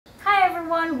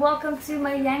everyone, welcome to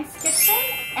my Yang's Kitchen,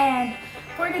 and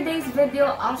for today's video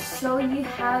I'll show you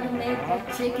how to make the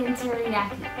chicken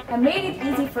teriyaki. I made it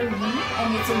easy for you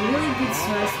and it's a really good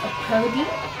source of protein.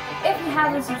 If you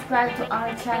haven't subscribed to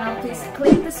our channel, please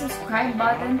click the subscribe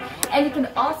button, and you can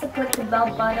also click the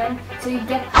bell button so you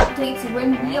get updates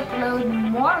when we upload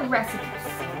more recipes.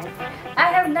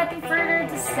 I have nothing further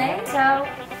to say, so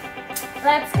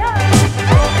let's go!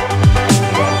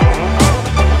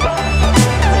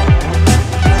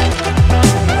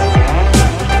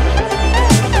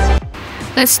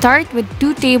 Let's start with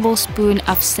 2 tablespoons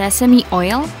of sesame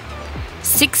oil,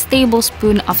 6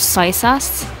 tablespoons of soy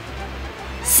sauce,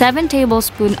 7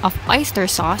 tablespoons of oyster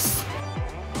sauce.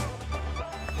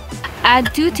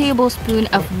 Add 2 tablespoons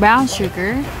of brown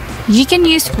sugar. You can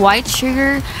use white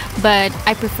sugar, but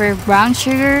I prefer brown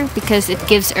sugar because it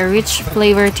gives a rich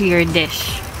flavor to your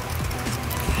dish.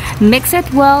 Mix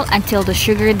it well until the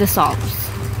sugar dissolves.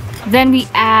 Then we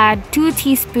add 2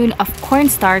 teaspoons of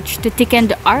cornstarch to thicken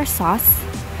our sauce.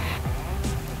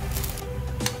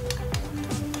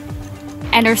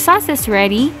 And our sauce is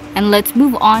ready, and let's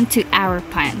move on to our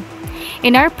pan.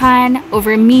 In our pan,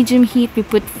 over medium heat, we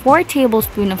put 4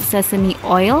 tablespoons of sesame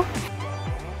oil.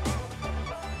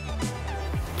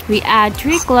 We add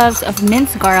 3 cloves of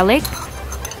minced garlic,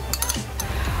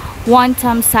 1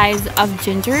 thumb size of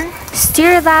ginger.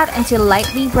 Stir that until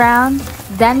lightly brown,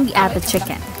 then we add the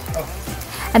chicken.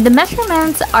 And the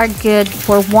measurements are good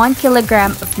for 1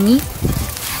 kilogram of meat.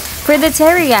 For the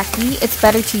teriyaki, it's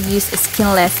better to use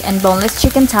skinless and boneless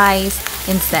chicken thighs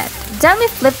instead. Then we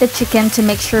flip the chicken to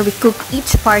make sure we cook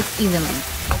each part evenly.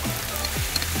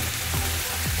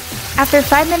 After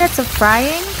 5 minutes of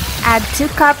frying, add 2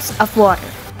 cups of water.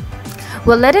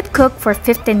 We'll let it cook for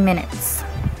 15 minutes.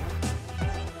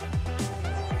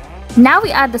 Now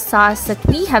we add the sauce that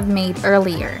we have made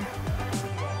earlier.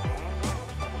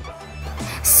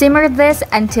 Simmer this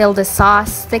until the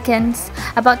sauce thickens,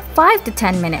 about 5 to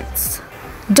 10 minutes.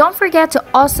 Don't forget to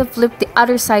also flip the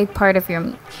other side part of your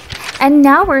meat. And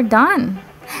now we're done.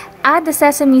 Add the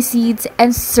sesame seeds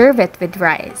and serve it with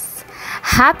rice.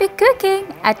 Happy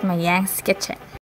cooking at my Yang's Kitchen.